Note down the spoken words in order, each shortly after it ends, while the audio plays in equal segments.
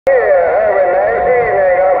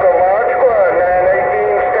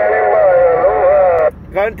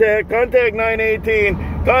Contact 918.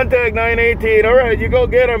 Contact 918. All right, you go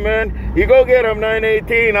get him, man. You go get him,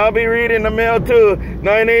 918. I'll be reading the mail too.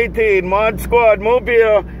 918. ModSquad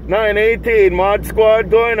Mobile. 918. ModSquad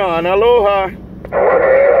going on. Aloha.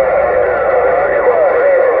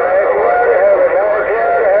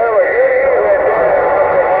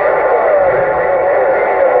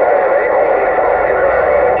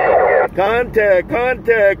 Contact.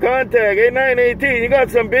 Hey, 918. You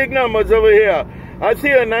got some big numbers over here. I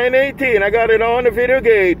see a 918. I got it on the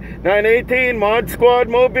VideoGate. 918, ModSquad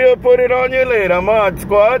Mobile. Put it on you later.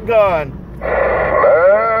 ModSquad gone.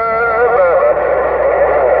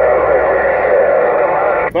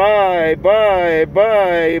 Bye.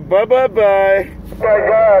 My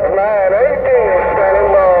God, 918 standing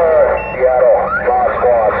by. Seattle,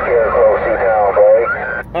 ModSquad, ScareCrow, C-Town, boy.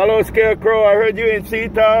 Hello, ScareCrow. I heard you in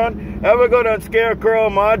C-Town. Have a good one, ScareCrow.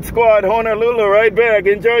 ModSquad, Honolulu, right back.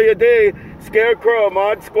 Enjoy your day. ScareCrow,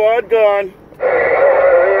 ModSquad gone.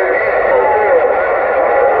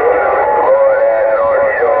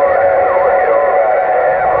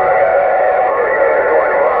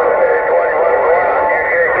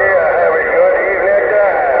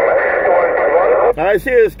 I see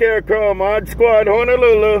a ScareCrow, ModSquad,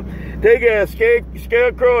 Honolulu. Take a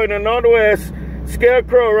ScareCrow in the northwest.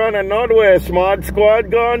 ScareCrow running northwest. ModSquad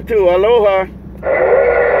gone too. Aloha.